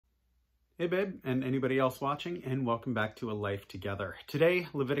Hey babe, and anybody else watching, and welcome back to A Life Together. Today,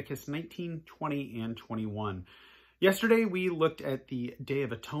 Leviticus 19, 20, and 21. Yesterday, we looked at the Day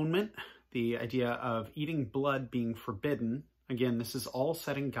of Atonement, the idea of eating blood being forbidden. Again, this is all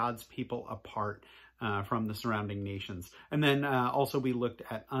setting God's people apart from the surrounding nations. And then also we looked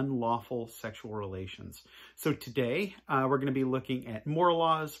at unlawful sexual relations. So today, we're going to be looking at moral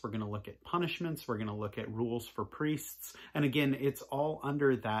laws, we're going to look at punishments, we're going to look at rules for priests. And again, it's all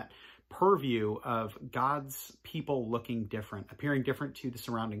under that purview of God's people looking different, appearing different to the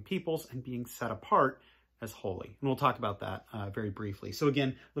surrounding peoples and being set apart as holy. And we'll talk about that very briefly. So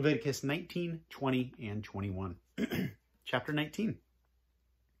again, Leviticus 19, 20, and 21. Chapter 19.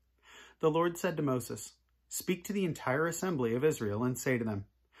 The Lord said to Moses, "Speak to the entire assembly of Israel and say to them,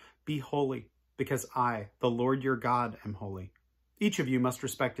 'Be holy, because I, the Lord your God, am holy. Each of you must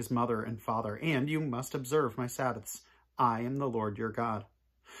respect his mother and father, and you must observe my Sabbaths. I am the Lord your God.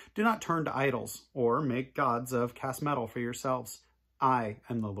 Do not turn to idols or make gods of cast metal for yourselves. I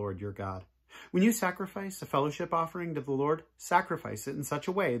am the Lord your God. When you sacrifice a fellowship offering to the Lord, sacrifice it in such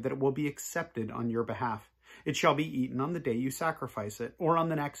a way that it will be accepted on your behalf. It shall be eaten on the day you sacrifice it, or on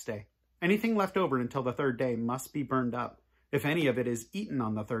the next day. Anything left over until the third day must be burned up. If any of it is eaten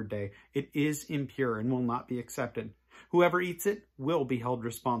on the third day, it is impure and will not be accepted. Whoever eats it will be held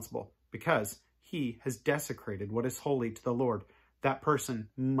responsible, because he has desecrated what is holy to the Lord. That person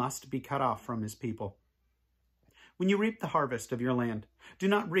must be cut off from his people. When you reap the harvest of your land, do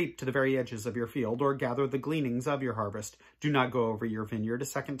not reap to the very edges of your field or gather the gleanings of your harvest. Do not go over your vineyard a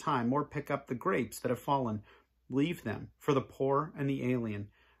second time or pick up the grapes that have fallen. Leave them for the poor and the alien.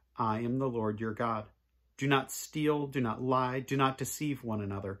 I am the Lord your God. Do not steal, do not lie, do not deceive one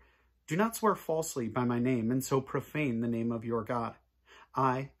another. Do not swear falsely by my name and so profane the name of your God.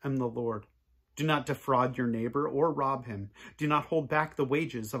 I am the Lord. Do not defraud your neighbor or rob him. Do not hold back the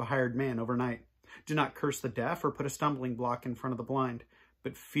wages of a hired man overnight. Do not curse the deaf or put a stumbling block in front of the blind,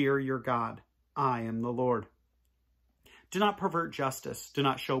 but fear your God. I am the Lord. Do not pervert justice. Do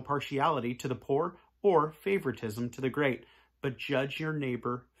not show partiality to the poor or favoritism to the great, but judge your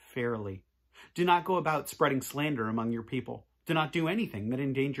neighbor fairly. Do not go about spreading slander among your people. Do not do anything that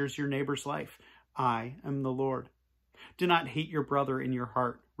endangers your neighbor's life. I am the Lord. Do not hate your brother in your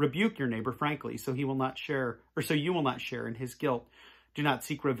heart. Rebuke your neighbor frankly, so you will not share in his guilt. Do not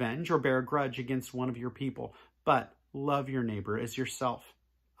seek revenge or bear a grudge against one of your people, but love your neighbor as yourself.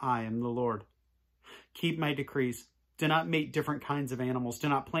 I am the Lord. Keep my decrees. Do not mate different kinds of animals. Do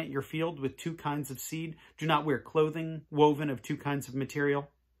not plant your field with two kinds of seed. Do not wear clothing woven of two kinds of material.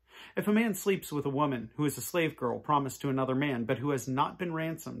 If a man sleeps with a woman who is a slave girl promised to another man, but who has not been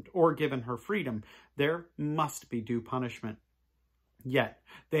ransomed or given her freedom, there must be due punishment. Yet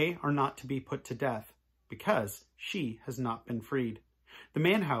they are not to be put to death, because she has not been freed. The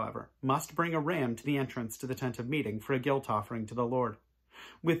man, however, must bring a ram to the entrance to the tent of meeting for a guilt offering to the Lord.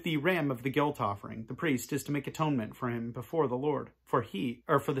 With the ram of the guilt offering, the priest is to make atonement for him before the Lord, for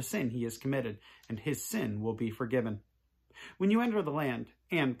the sin he has committed, and his sin will be forgiven. When you enter the land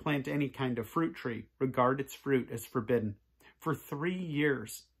and plant any kind of fruit tree, regard its fruit as forbidden. For 3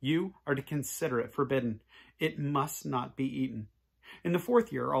 years you are to consider it forbidden. It must not be eaten. In the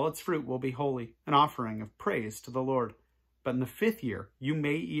 4th year, all its fruit will be holy, an offering of praise to the Lord. But in the 5th year, you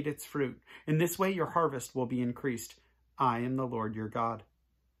may eat its fruit. In this way, your harvest will be increased. I am the Lord your God.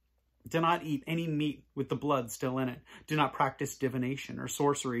 Do not eat any meat with the blood still in it. Do not practice divination or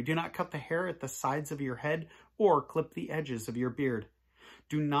sorcery. Do not cut the hair at the sides of your head or clip the edges of your beard.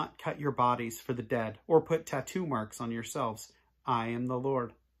 Do not cut your bodies for the dead or put tattoo marks on yourselves. I am the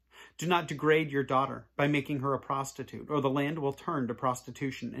Lord. Do not degrade your daughter by making her a prostitute, or the land will turn to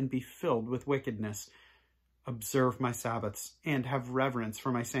prostitution and be filled with wickedness. Observe my Sabbaths and have reverence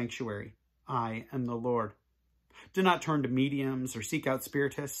for my sanctuary. I am the Lord. Do not turn to mediums or seek out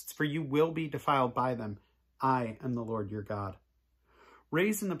spiritists, for you will be defiled by them. I am the Lord your God.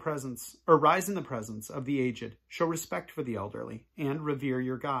 Rise in the presence of the aged. Show respect for the elderly and revere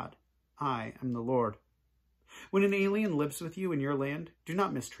your God. I am the Lord. When an alien lives with you in your land, do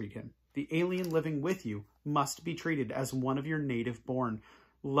not mistreat him. The alien living with you must be treated as one of your native born.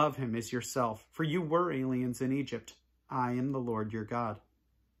 Love him as yourself, for you were aliens in Egypt. I am the Lord your God.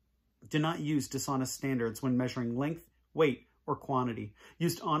 Do not use dishonest standards when measuring length, weight, or quantity.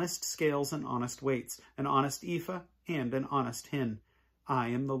 Use honest scales and honest weights, an honest ephah and an honest hin. I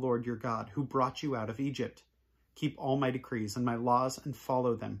am the Lord your God, who brought you out of Egypt. Keep all my decrees and my laws and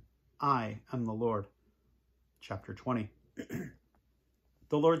follow them. I am the Lord. Chapter 20.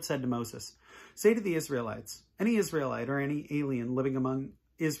 The Lord said to Moses, "Say to the Israelites, any Israelite or any alien living among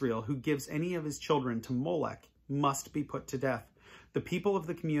Israel who gives any of his children to Molech must be put to death. The people of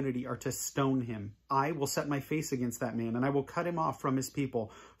the community are to stone him. I will set my face against that man, and I will cut him off from his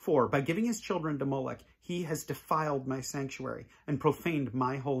people. For by giving his children to Molech, he has defiled my sanctuary and profaned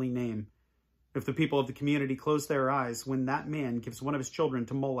my holy name. If the people of the community close their eyes when that man gives one of his children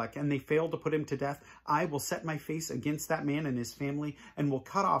to Molech, and they fail to put him to death, I will set my face against that man and his family, and will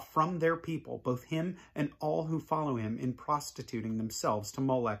cut off from their people both him and all who follow him in prostituting themselves to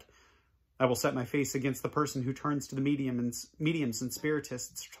Molech. I will set my face against the person who turns to the mediums and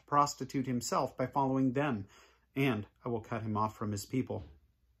spiritists to prostitute himself by following them, and I will cut him off from his people.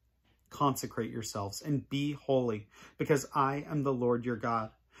 Consecrate yourselves and be holy, because I am the Lord your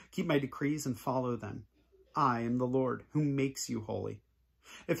God. Keep my decrees and follow them. I am the Lord who makes you holy.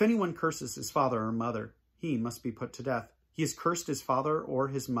 If anyone curses his father or mother, he must be put to death. He has cursed his father or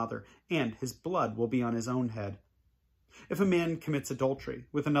his mother, and his blood will be on his own head. If a man commits adultery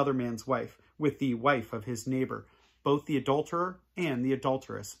with another man's wife, with the wife of his neighbor, both the adulterer and the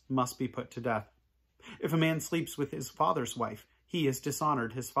adulteress must be put to death. If a man sleeps with his father's wife, he has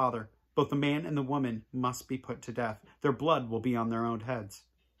dishonored his father. Both the man and the woman must be put to death. Their blood will be on their own heads.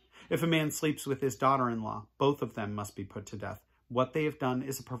 If a man sleeps with his daughter-in-law, both of them must be put to death. What they have done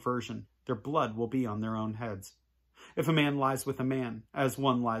is a perversion. Their blood will be on their own heads. If a man lies with a man, as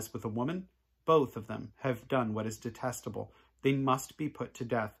one lies with a woman, both of them have done what is detestable. They must be put to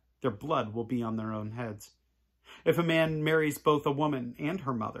death. Their blood will be on their own heads. If a man marries both a woman and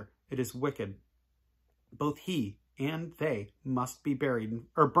her mother, it is wicked. Both he and they must be buried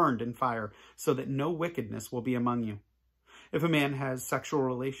or burned in fire, so that no wickedness will be among you. If a man has sexual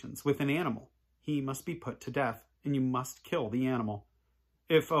relations with an animal, he must be put to death, and you must kill the animal.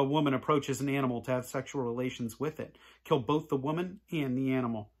 If a woman approaches an animal to have sexual relations with it, kill both the woman and the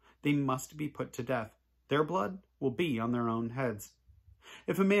animal. They must be put to death. Their blood will be on their own heads.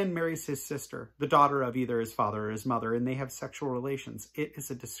 If a man marries his sister, the daughter of either his father or his mother, and they have sexual relations, it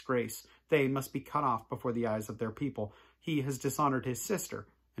is a disgrace. They must be cut off before the eyes of their people. He has dishonored his sister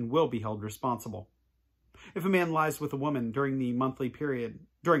and will be held responsible. If a man lies with a woman during her monthly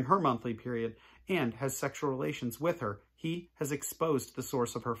period, and has sexual relations with her, he has exposed the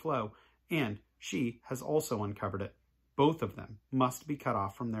source of her flow, and she has also uncovered it. Both of them must be cut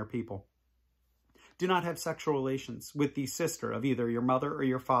off from their people. Do not have sexual relations with the sister of either your mother or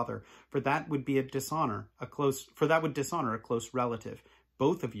your father, for that would dishonor a close relative.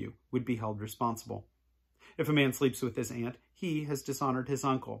 Both of you would be held responsible. If a man sleeps with his aunt, he has dishonored his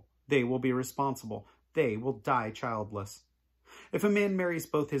uncle. They will be responsible. They will die childless. If a man marries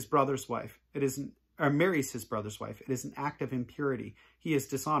his brother's wife, it is an act of impurity. He has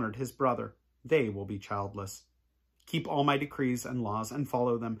dishonored his brother. They will be childless. Keep all my decrees and laws and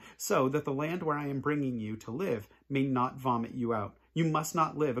follow them, so that the land where I am bringing you to live may not vomit you out. You must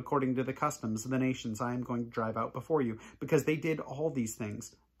not live according to the customs of the nations I am going to drive out before you, because they did all these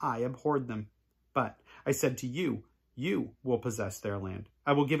things. I abhorred them. But I said to you, you will possess their land.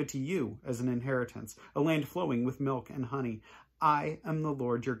 I will give it to you as an inheritance, a land flowing with milk and honey. I am the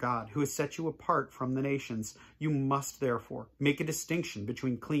Lord your God, who has set you apart from the nations. You must therefore make a distinction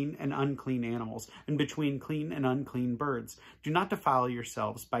between clean and unclean animals, and between clean and unclean birds. Do not defile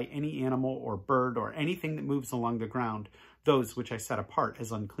yourselves by any animal or bird or anything that moves along the ground, those which I set apart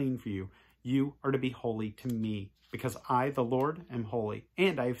as unclean for you. You are to be holy to me, because I, the Lord, am holy,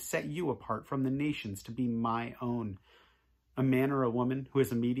 and I have set you apart from the nations to be my own. A man or a woman who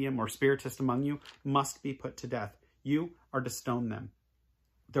is a medium or spiritist among you must be put to death. You are to stone them.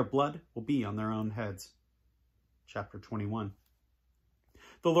 Their blood will be on their own heads. Chapter 21.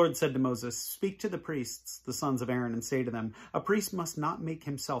 The Lord said to Moses, Speak to the priests, the sons of Aaron, and say to them, A priest must not make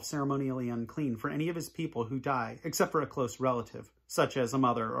himself ceremonially unclean for any of his people who die, except for a close relative, such as a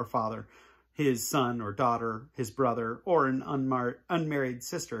mother or father, his son or daughter, his brother, or an unmarried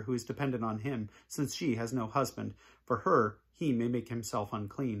sister who is dependent on him, since she has no husband. For her, he may make himself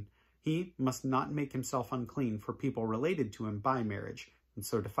unclean. He must not make himself unclean for people related to him by marriage, and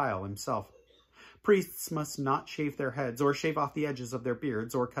so defile himself. Priests must not shave their heads, or shave off the edges of their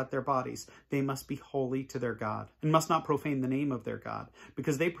beards, or cut their bodies. They must be holy to their God, and must not profane the name of their God,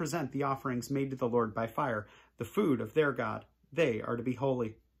 because they present the offerings made to the Lord by fire, the food of their God. They are to be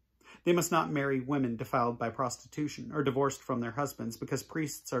holy. They must not marry women defiled by prostitution, or divorced from their husbands, because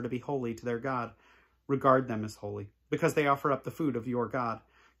priests are to be holy to their God. Regard them as holy, because they offer up the food of your God.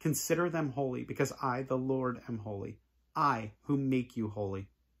 Consider them holy, because I, the Lord, am holy. I, who make you holy.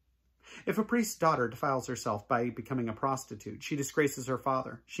 If a priest's daughter defiles herself by becoming a prostitute, she disgraces her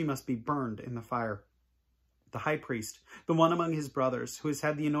father. She must be burned in the fire. The high priest, the one among his brothers, who has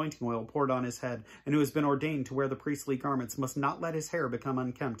had the anointing oil poured on his head, and who has been ordained to wear the priestly garments, must not let his hair become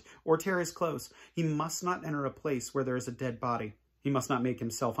unkempt, or tear his clothes. He must not enter a place where there is a dead body. He must not make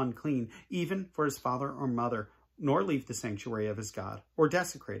himself unclean, even for his father or mother, nor leave the sanctuary of his God, or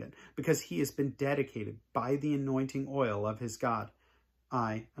desecrate it, because he has been dedicated by the anointing oil of his God.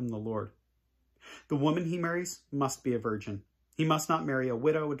 I am the Lord. The woman he marries must be a virgin. He must not marry a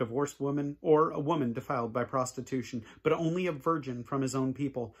widow, a divorced woman, or a woman defiled by prostitution, but only a virgin from his own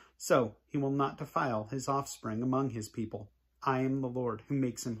people. So he will not defile his offspring among his people. I am the Lord who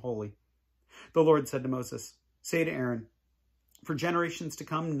makes him holy. The Lord said to Moses, say to Aaron, for generations to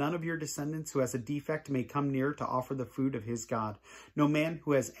come, none of your descendants who has a defect may come near to offer the food of his God. No man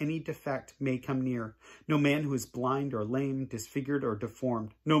who has any defect may come near. No man who is blind or lame, disfigured or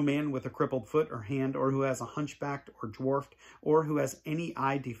deformed. No man with a crippled foot or hand, or who has a hunchbacked or dwarfed, or who has any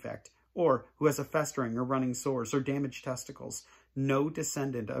eye defect, or who has a festering or running sores or damaged testicles. No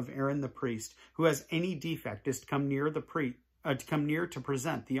descendant of Aaron the priest who has any defect is to come near to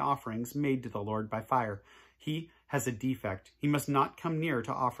present the offerings made to the Lord by fire. He has a defect. He must not come near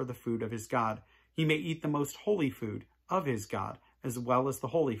to offer the food of his God. He may eat the most holy food of his God, as well as the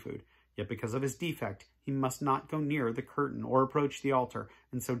holy food. Yet because of his defect, he must not go near the curtain or approach the altar,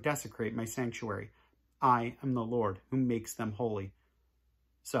 and so desecrate my sanctuary. I am the Lord who makes them holy.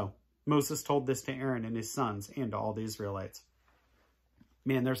 So Moses told this to Aaron and his sons and to all the Israelites.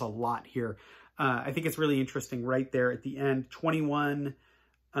 Man, there's a lot here. I think it's really interesting right there at the end, 21...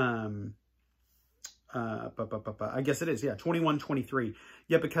 I guess it is, yeah, 21:23.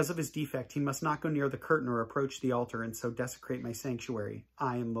 Yet because of his defect, he must not go near the curtain or approach the altar, and so desecrate my sanctuary.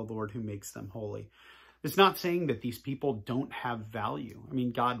 I am the Lord who makes them holy. It's not saying that these people don't have value. I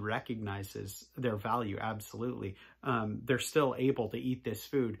mean, God recognizes their value, absolutely. They're still able to eat this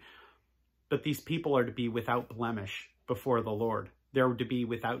food. But these people are to be without blemish before the Lord. They're to be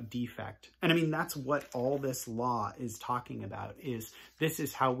without defect. And I mean, that's what all this law is talking about, is this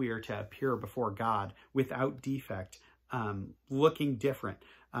is how we are to appear before God without defect, looking different,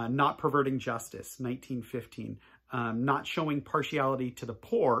 not perverting justice, 19:15, not showing partiality to the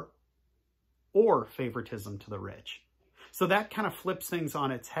poor or favoritism to the rich. So that kind of flips things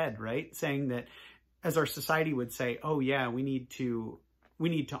on its head, right? Saying that, as our society would say, oh yeah, we need to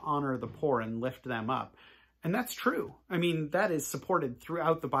honor the poor and lift them up. And that's true. I mean, that is supported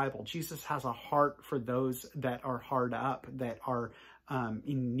throughout the Bible. Jesus has a heart for those that are hard up, that are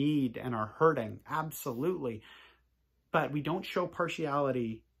in need and are hurting. Absolutely. But we don't show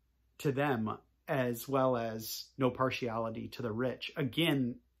partiality to them, as well as no partiality to the rich.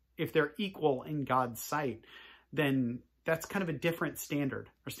 Again, if they're equal in God's sight, then that's kind of a different standard.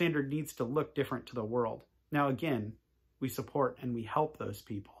 Our standard needs to look different to the world. Now, again, we support and we help those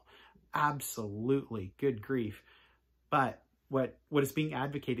people. Absolutely, good grief. But what is being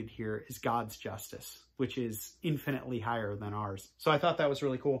advocated here is God's justice, which is infinitely higher than ours. So I thought that was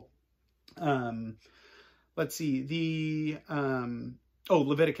really cool. Let's see,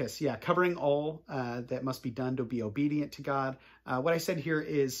 Leviticus, yeah, covering all that must be done to be obedient to God. What I said here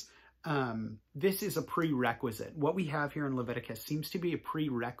is this is a prerequisite. What we have here in Leviticus seems to be a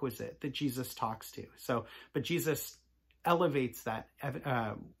prerequisite that Jesus talks to. So, but Jesus elevates that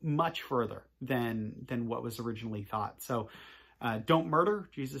much further than what was originally thought. So don't murder.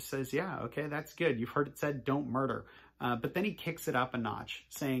 Jesus says, yeah, okay, that's good. You've heard it said, don't murder. But then he kicks it up a notch,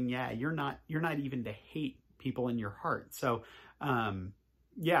 saying, yeah, you're not even to hate people in your heart. So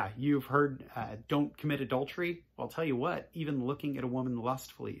yeah, you've heard don't commit adultery. Well, I'll tell you what, even looking at a woman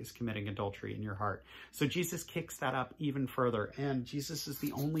lustfully is committing adultery in your heart. So Jesus kicks that up even further. And Jesus is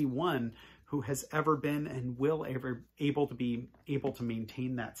the only one who has ever been and will ever able to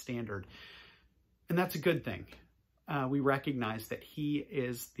maintain that standard. And that's a good thing. We recognize that he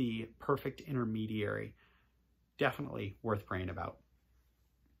is the perfect intermediary. Definitely worth praying about.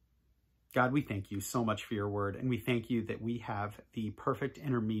 God, we thank you so much for your word, and we thank you that we have the perfect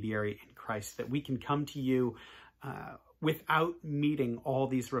intermediary in Christ, that we can come to you without meeting all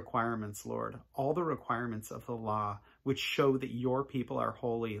these requirements, Lord, all the requirements of the law, which show that your people are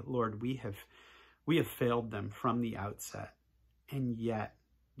holy. Lord, we have failed them from the outset, and yet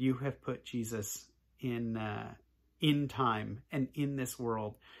you have put Jesus in time and in this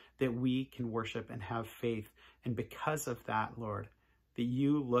world that we can worship and have faith. And because of that, Lord, that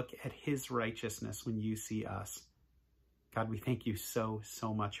you look at his righteousness when you see us. God, we thank you so,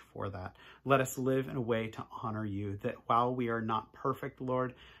 so much for that. Let us live in a way to honor you, that while we are not perfect,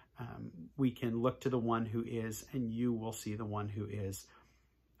 Lord, we can look to the one who is, and you will see the one who is.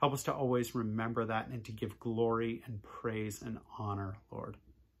 Help us to always remember that and to give glory and praise and honor, Lord.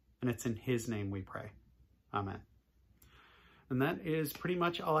 And it's in his name we pray. Amen. And that is pretty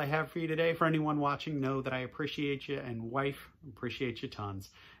much all I have for you today. For anyone watching, know that I appreciate you, and wife, appreciate you tons.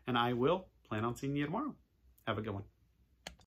 And I will plan on seeing you tomorrow. Have a good one.